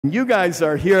You guys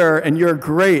are here, and you're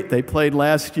great. They played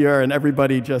last year, and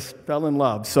everybody just fell in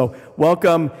love. So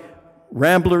welcome,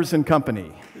 Ramblers and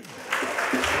Company.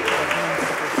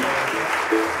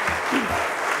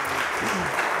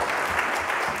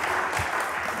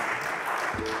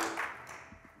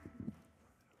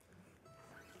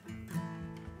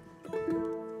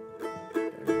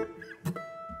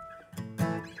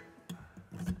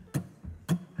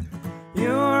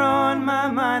 You're on my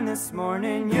mind this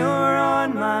morning, you're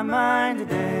on my mind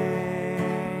today.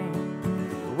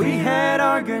 We had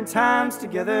our good times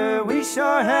together, we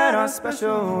sure had our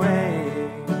special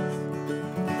ways.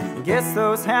 Guess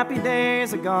those happy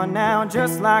days are gone now,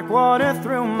 just like water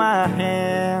through my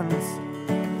hands.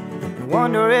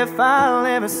 Wonder if I'll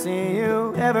ever see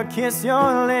you, ever kiss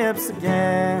your lips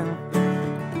again.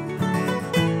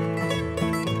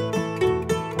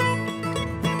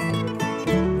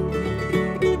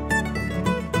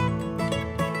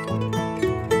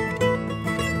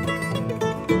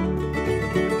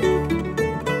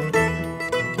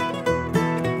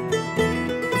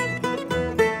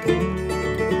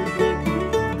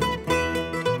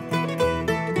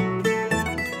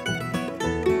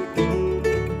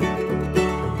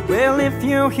 Well, if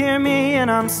you hear me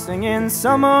and I'm singing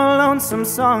some old lonesome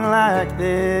song like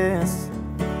this,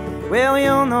 well,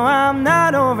 you'll know I'm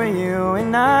not over you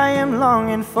and I am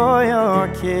longing for your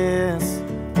kiss.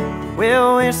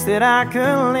 Well, wish that I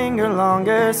could linger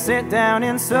longer, sit down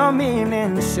in some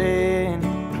evening shade.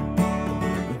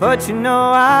 But you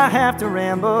know I have to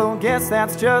ramble, guess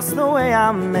that's just the way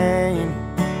I'm made.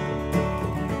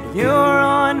 You're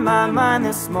on my mind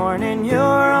this morning, you're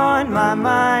on my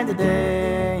mind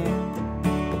today.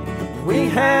 We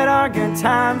had our good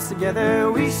times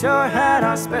together, we sure had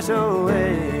our special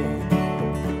way.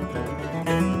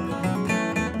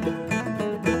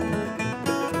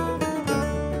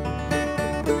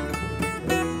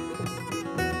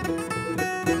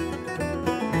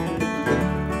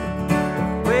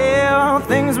 Well,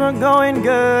 things were going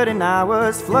good and I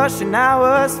was flush and I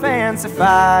was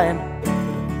fancified.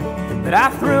 But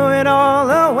I threw it all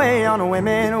away on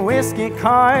women, whiskey,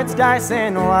 cards, dice,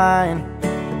 and wine.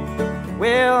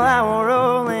 Well, I will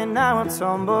roll and I will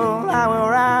tumble, I will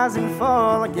rise and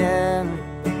fall again.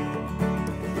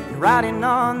 Riding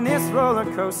on this roller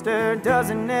coaster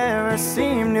doesn't ever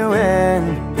seem to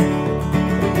end.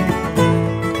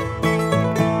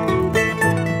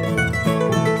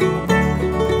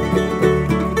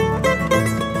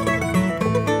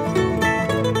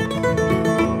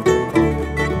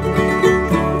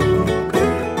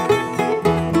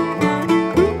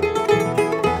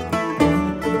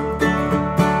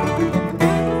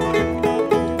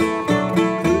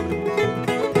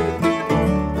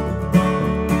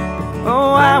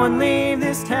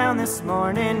 This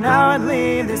morning, I would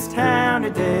leave this town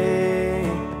today.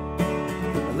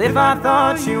 Well, if I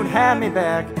thought you'd have me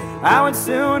back, I would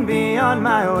soon be on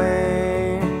my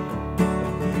way.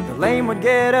 The lame would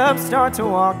get up, start to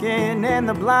walk in, and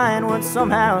the blind would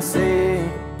somehow see.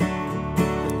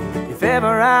 If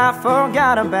ever I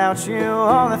forgot about you,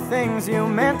 all the things you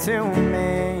meant to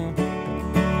me.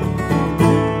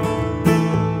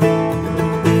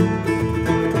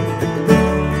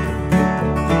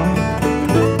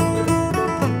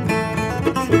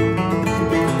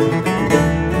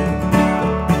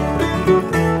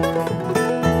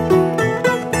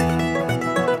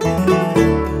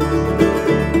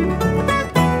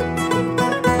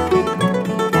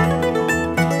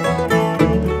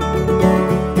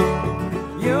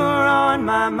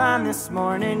 This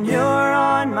morning, you're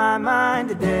on my mind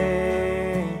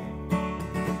today.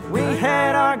 We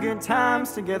had our good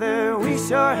times together, we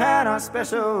sure had our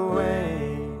special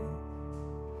way.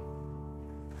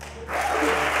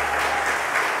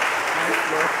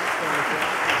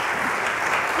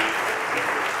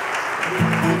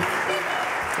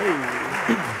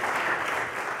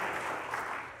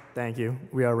 Thank you.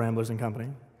 We are Ramblers and Company.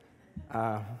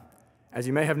 As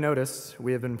you may have noticed,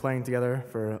 we have been playing together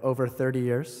for over 30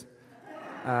 years.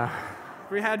 If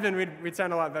we had been, we'd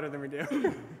sound a lot better than we do.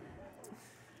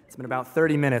 It's been about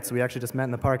 30 minutes. We actually just met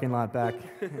in the parking lot back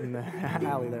in the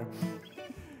alley there.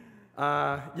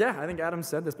 Yeah, I think Adam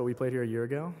said this, but we played here a year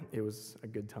ago. It was a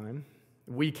good time.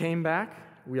 We came back.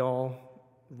 We all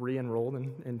re-enrolled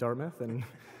in Dartmouth,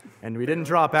 and we didn't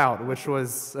drop out, which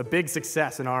was a big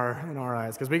success in our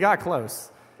eyes, because we got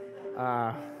close.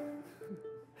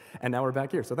 And now we're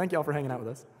back here. So thank you all for hanging out with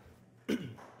us.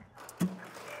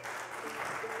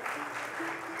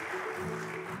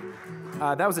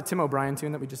 That was a Tim O'Brien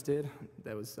tune that we just did.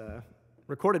 That was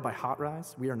recorded by Hot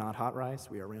Rise. We are not Hot Rise.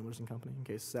 We are Ramblers and Company, in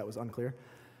case that was unclear.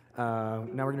 Now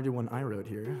we're going to do one I wrote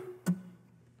here.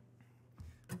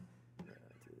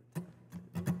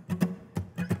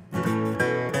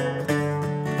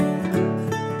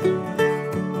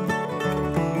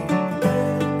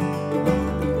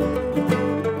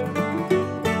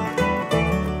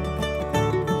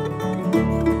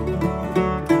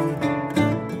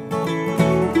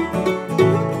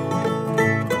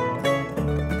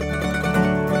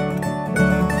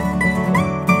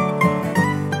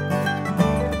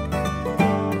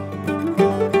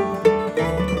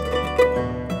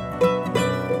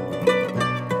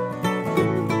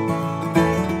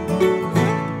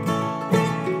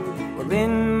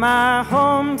 my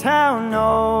hometown,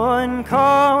 no one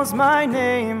calls my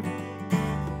name.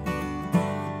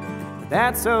 But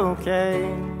that's okay,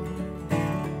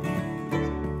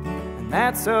 and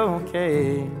that's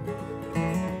okay.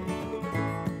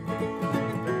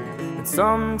 And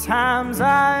sometimes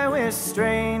I wish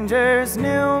strangers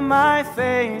knew my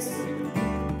face,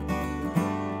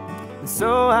 and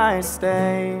so I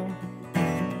stay,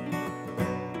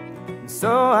 and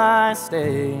so I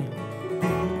stay.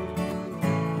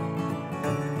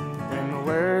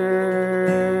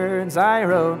 Words I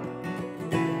wrote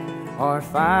are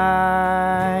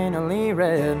finally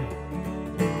read.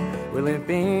 Will it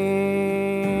be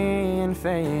in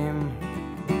fame?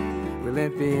 Will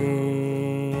it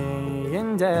be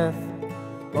in death?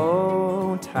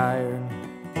 Oh, tired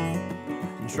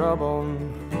and troubled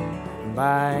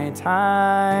by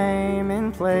time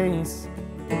and place,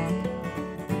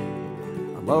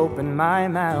 I'll open my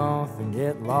mouth and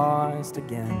get lost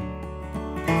again.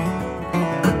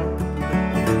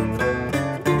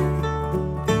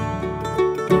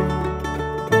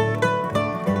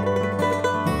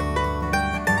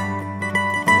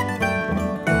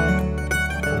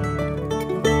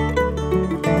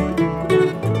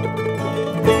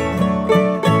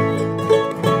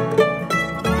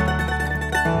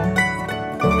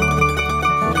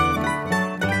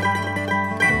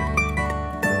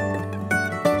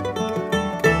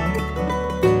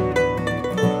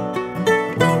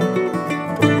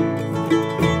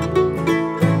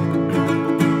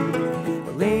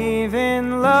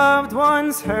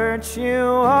 Hurt you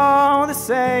all the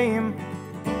same,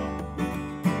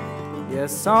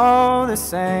 yes, all the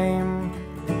same,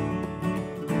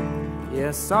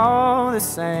 yes, all the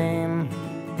same.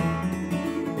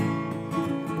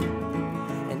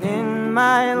 And in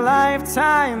my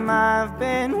lifetime I've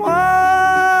been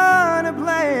one to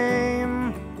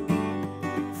blame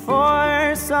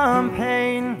for some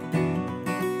pain,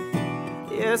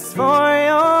 yes, for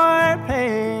your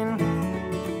pain.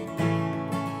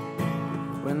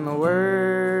 When the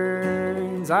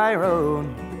words I wrote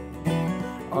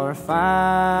are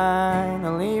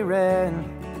finally read,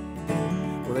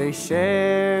 will they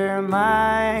share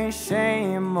my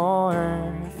shame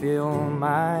or feel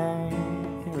my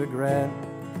regret?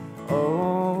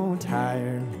 Oh,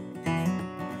 tired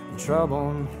and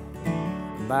troubled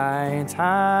by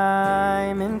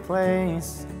time and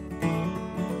place,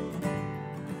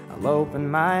 I'll open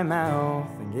my mouth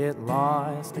and get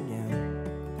lost again.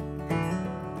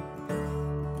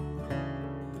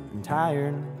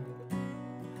 Tired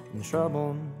and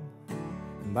troubled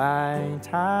by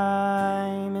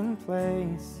time and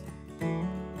place,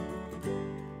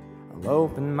 I'll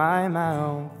open my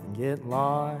mouth and get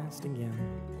lost again.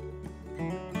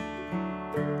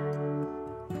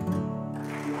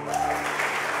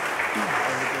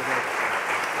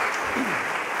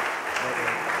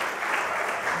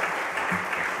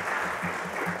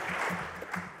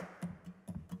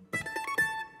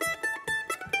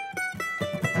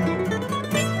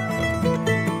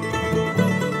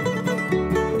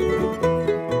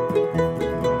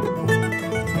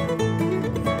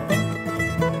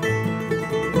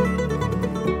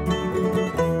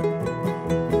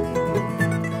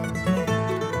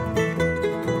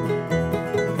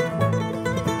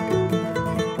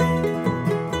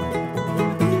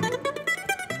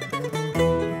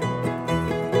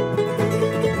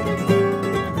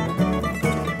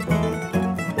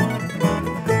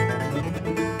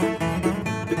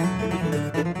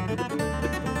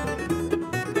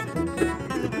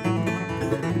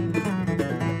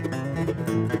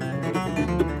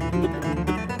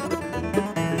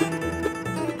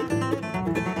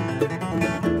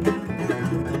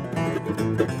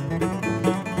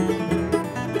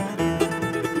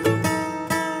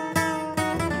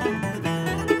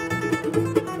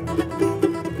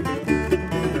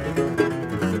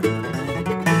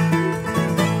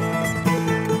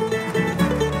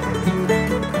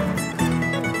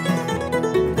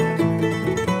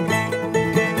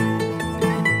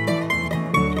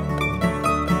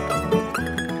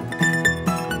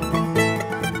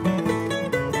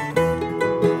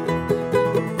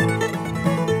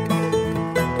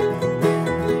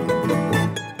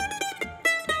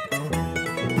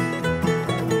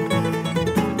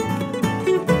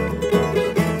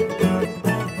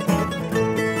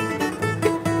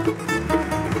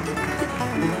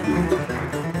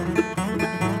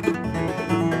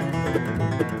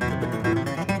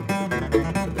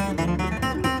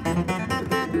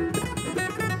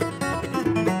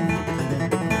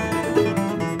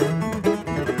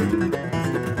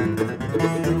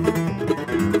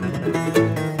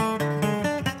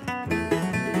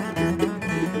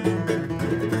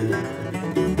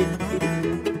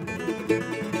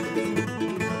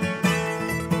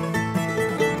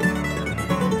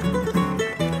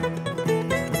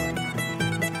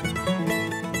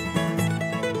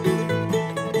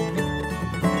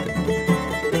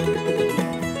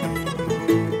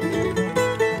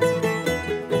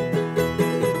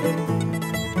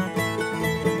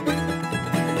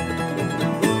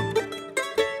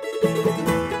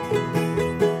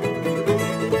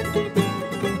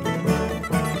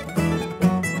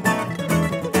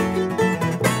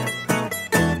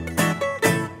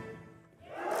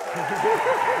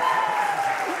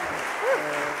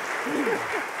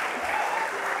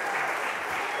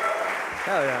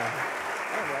 Hell yeah.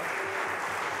 All right.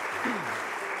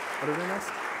 What are we doing next?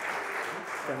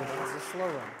 Family This Bonds. is a slow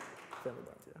one. Family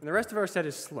Bonds, yeah. And the rest of our set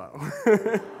is slow.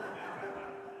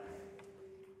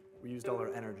 We used all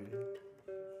our energy.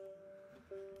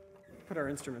 Put our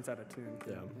instruments out of tune.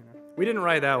 Yeah. You know. We didn't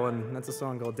write that one. That's a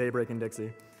song called Daybreak in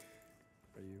Dixie.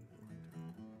 Are you?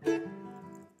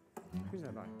 Who's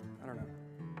that by? I don't know.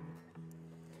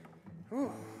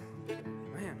 Ooh,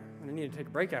 man, I'm gonna need to take a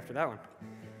break after that one.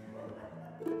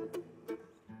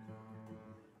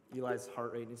 Eli's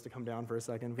heart rate needs to come down for a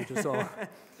second. We just all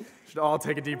should all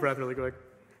take a deep breath really quick.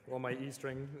 While my E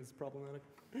string is problematic.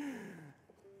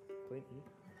 Play E.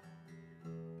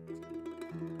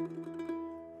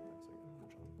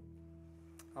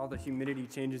 All the humidity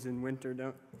changes in winter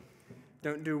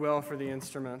don't do well for the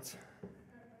instruments.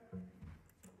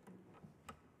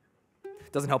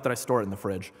 Doesn't help that I store it in the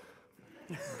fridge.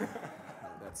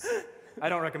 I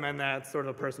don't recommend that. It's sort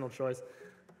of a personal choice.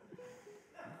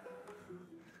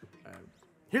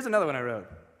 Here's another one I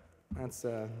wrote. That's,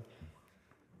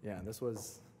 this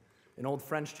was an old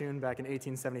French tune back in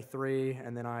 1873,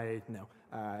 and then I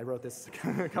wrote this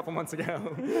a couple months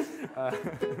ago.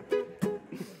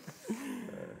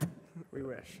 We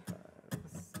wish.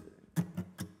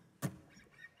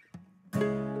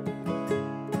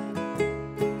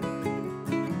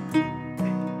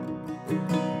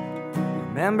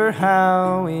 Remember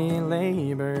how we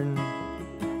labored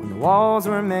when the walls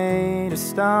were made of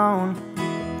stone,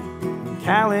 and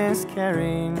callous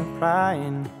caring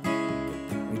pride.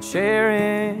 We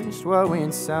cherished what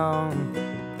we'd sown.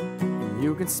 And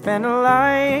you could spend a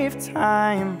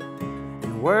lifetime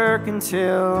and work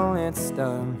until it's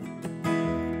done.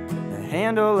 The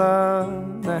handle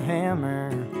of the hammer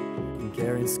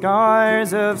carried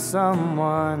scars of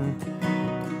someone.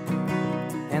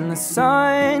 And the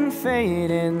sun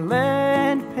faded,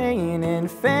 lead painted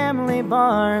family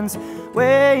barns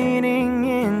waiting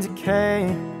in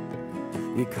decay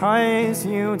because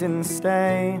you didn't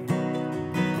stay.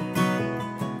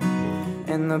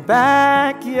 In the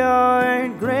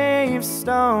backyard,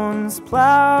 gravestones,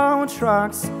 plow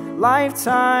trucks,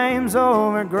 lifetimes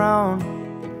overgrown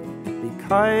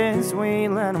because we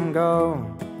let them go.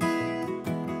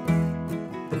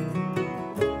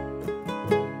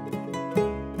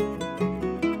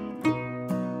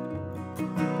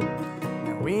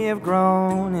 We have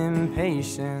grown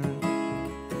impatient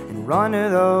and run to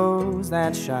those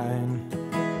that shine.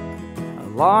 A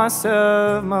loss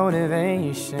of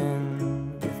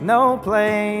motivation with no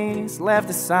place left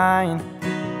to sign.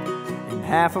 And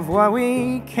half of what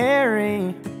we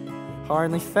carry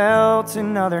hardly felt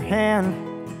another hand.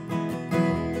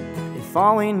 If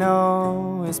all we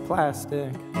know is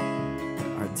plastic,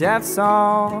 our death's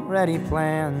already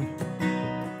planned.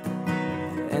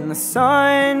 And the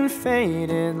sun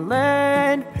faded,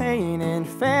 lead painted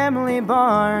family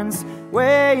barns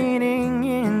waiting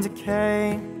in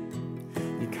decay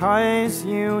because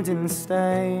you didn't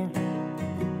stay.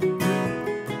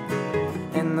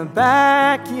 In the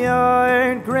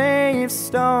backyard,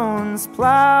 gravestones,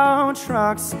 plow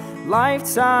trucks,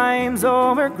 lifetimes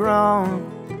overgrown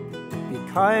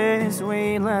because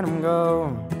we let them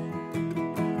go.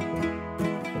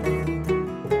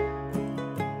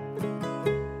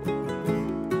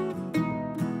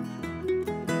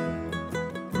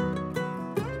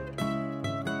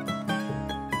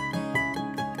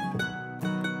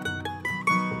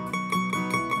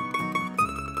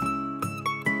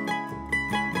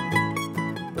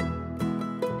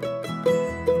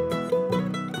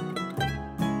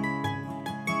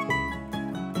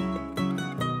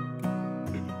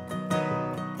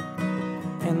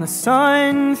 And the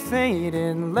sun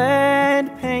faded,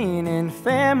 lead painted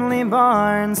family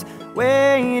barns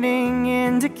waiting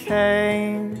in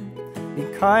decay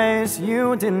because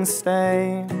you didn't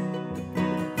stay.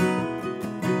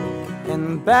 In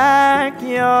the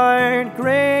backyard,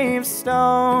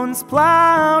 gravestones,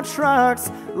 plow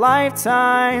trucks,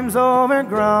 lifetimes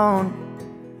overgrown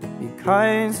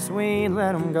because we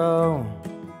let them go.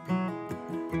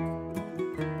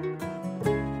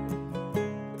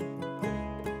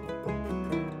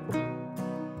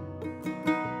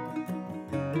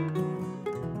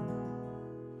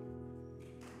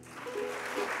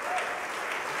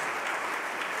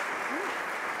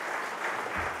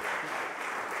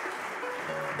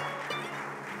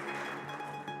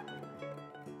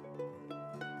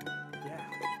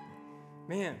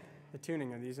 Man, the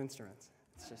tuning of these instruments.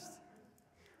 It's just,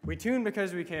 we tune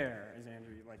because we care, as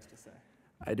Andrew likes to say.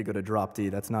 I had to go to drop D.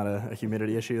 That's not a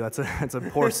humidity issue. That's a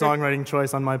poor songwriting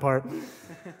choice on my part.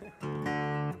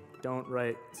 Don't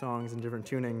write songs in different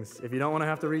tunings if you don't want to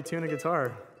have to retune a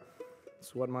guitar.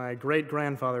 It's what my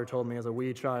great-grandfather told me as a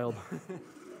wee child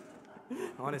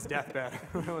on his deathbed.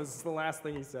 That was the last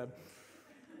thing he said.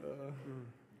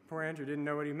 Poor Andrew didn't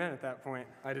know what he meant at that point.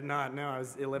 I did not know. I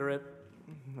was illiterate.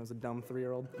 I was a dumb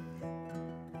 3-year-old.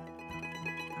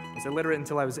 I was illiterate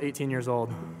until I was 18 years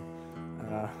old.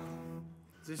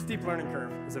 It's a steep learning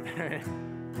curve. It was a very,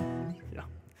 yeah.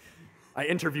 I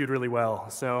interviewed really well,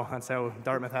 so that's how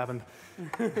Dartmouth happened.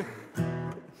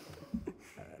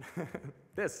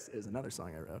 This is another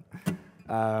song I wrote.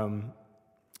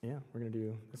 Yeah, we're gonna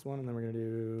do this one, and then we're gonna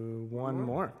do one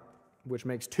more, which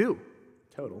makes 2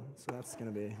 total. So that's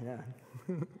gonna be, yeah.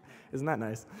 Isn't that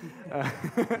nice?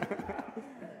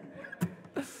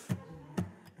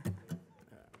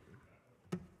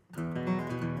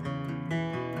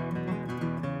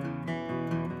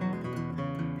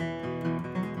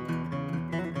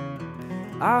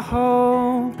 I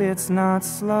hope it's not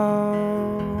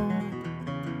slow.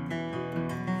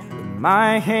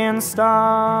 My hands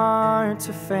start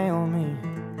to fail me,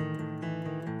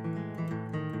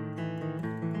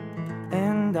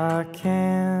 and I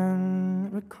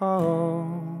can't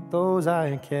recall those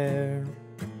I care.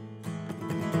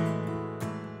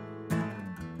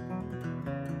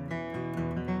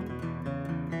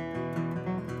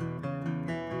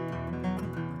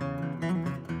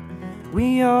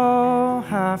 We all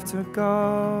have to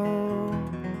go,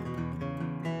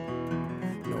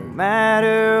 no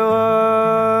matter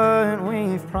what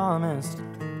we've promised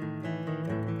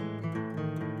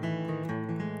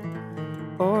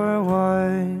or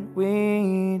what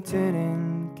we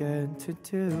didn't get to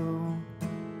do.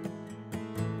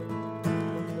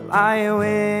 I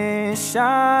wish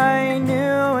I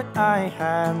knew what I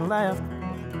had left.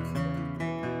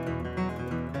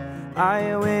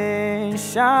 I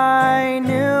wish I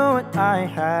knew what I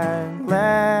had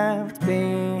left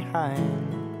behind.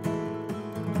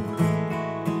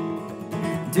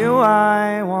 Do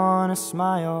I want to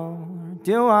smile, or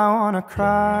do I want to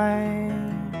cry?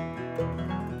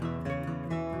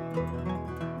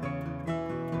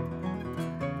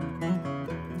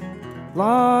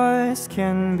 Loss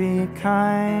can be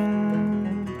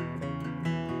kind,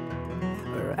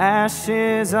 or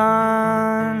ashes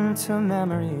unto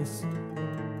memories,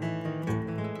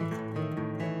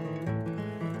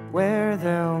 where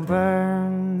they'll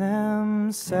burn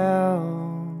themselves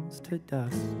to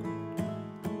dust.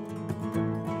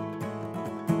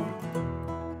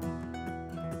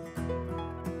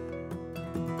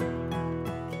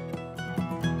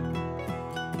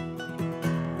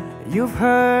 You've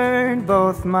heard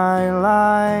both my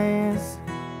lies,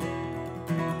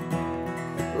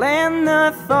 and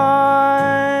the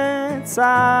thoughts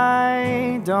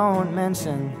I don't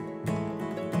mention.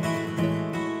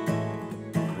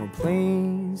 Well,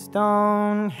 please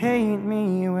don't hate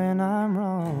me when I'm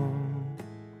wrong.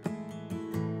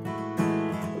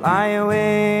 I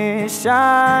wish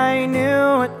I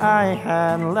knew what I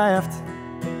had left.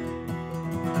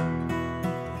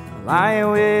 I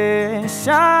wish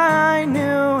I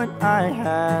knew what I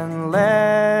had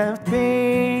left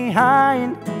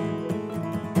behind.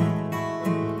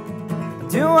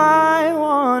 Do I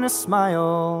want to smile,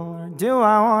 or do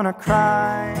I want to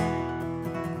cry?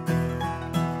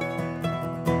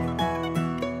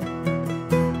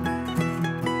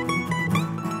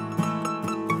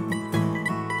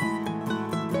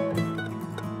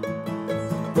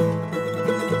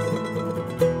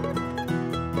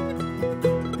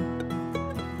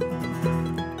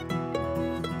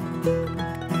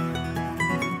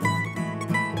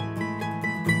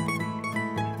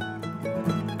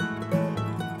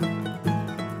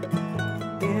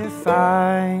 If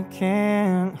I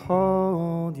can't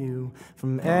hold you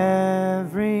from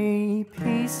every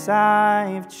piece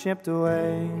I've chipped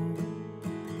away,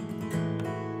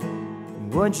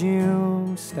 would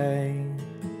you stay?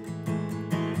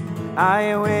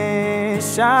 I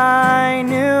wish I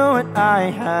knew what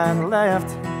I had left.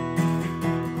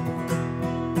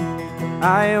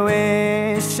 I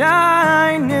wish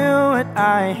I knew what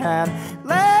I had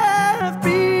left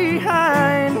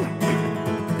behind.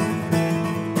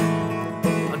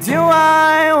 Do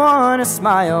I want to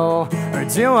smile, or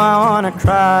do I want to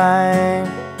cry?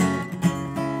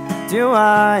 Do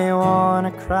I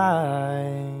want to cry?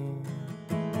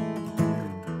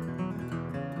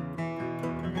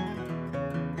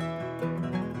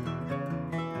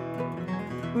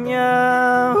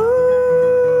 Yeah.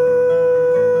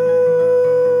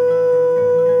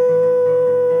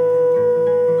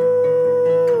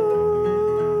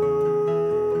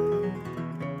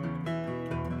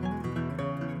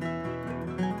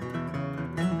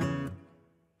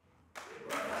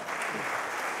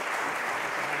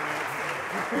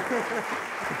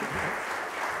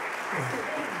 Is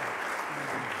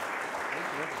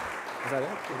that it?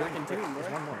 We're back in tune, There's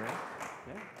boy. one more, right?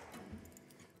 Yeah.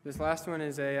 This last one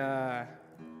is a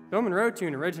Bill Monroe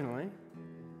tune originally,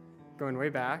 going way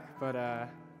back, but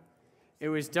it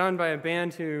was done by a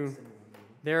band who,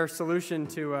 their solution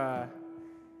to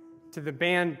the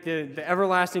band, the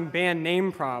everlasting band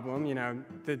name problem, you know,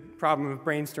 the problem of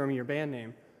brainstorming your band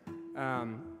name,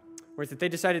 was that they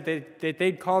decided that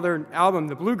they'd call their album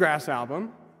the Bluegrass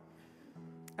Album,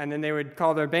 and then they would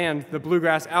call their band the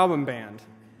Bluegrass Album Band.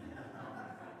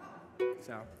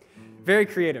 So, very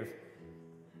creative.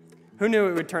 Who knew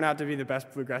it would turn out to be the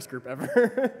best bluegrass group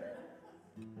ever?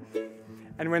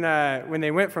 And when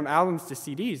they went from albums to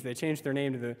CDs, they changed their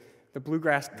name to the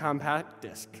Bluegrass Compact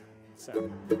Disc.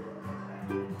 So.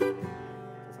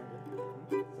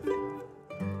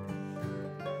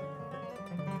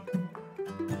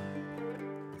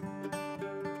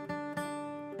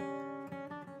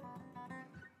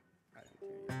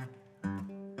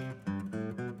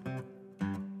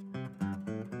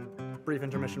 Brief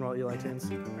intermission while Eli tunes.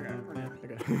 Okay, we're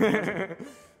good. Okay.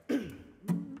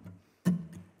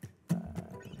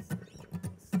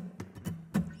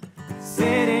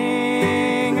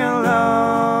 Sitting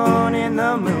alone in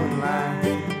the moonlight,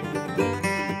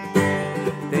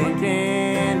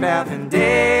 thinking about the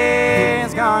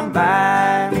days gone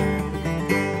by,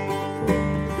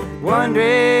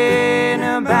 wondering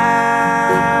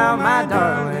about my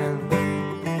darling.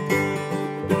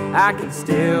 I can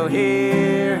still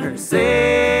hear her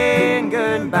saying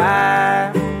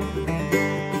goodbye.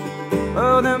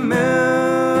 Oh, the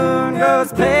moon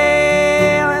goes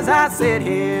pale as I sit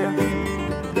here.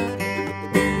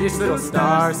 Each little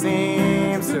star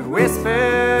seems to whisper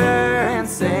and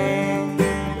sing.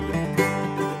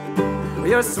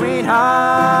 Your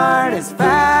sweetheart has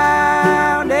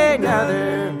found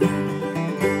another,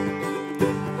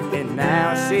 and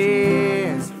now she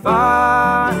is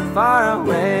far, far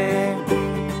away.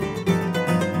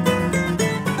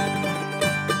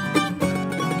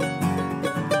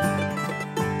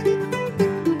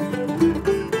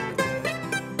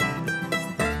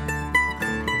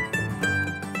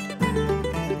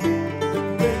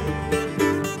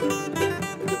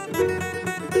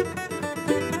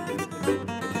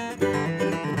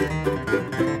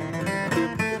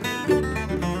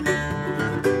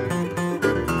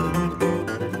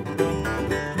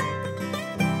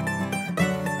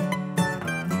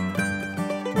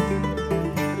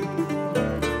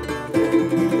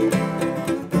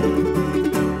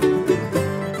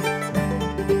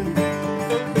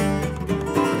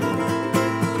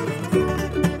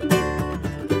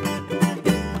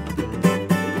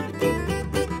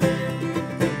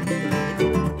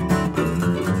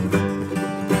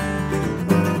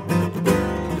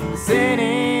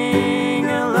 Sitting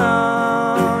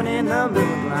alone in the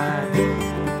moonlight,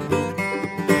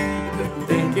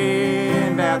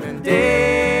 thinking about the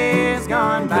days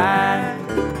gone by,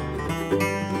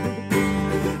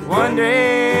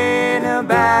 wondering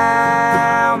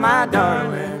about my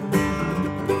darling.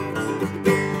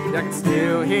 I can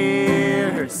still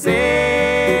hear her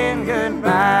saying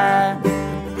goodbye.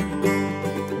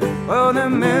 Oh, the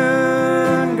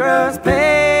moon grows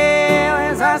pale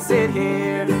as I sit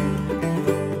here.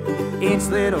 Each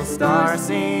little star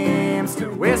seems to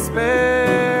whisper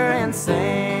and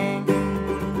sing.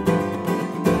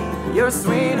 Your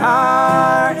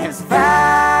sweetheart has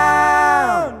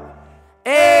found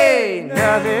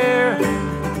another,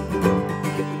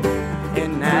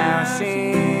 and now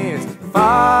she's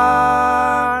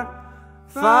far,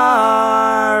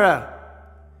 far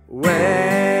away.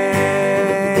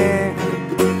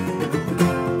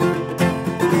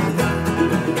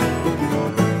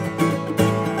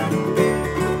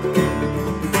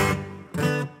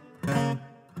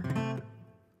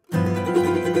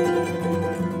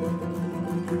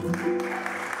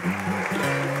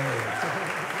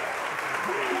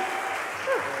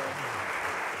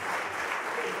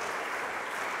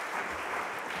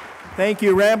 Thank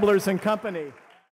you, Ramblers and Company.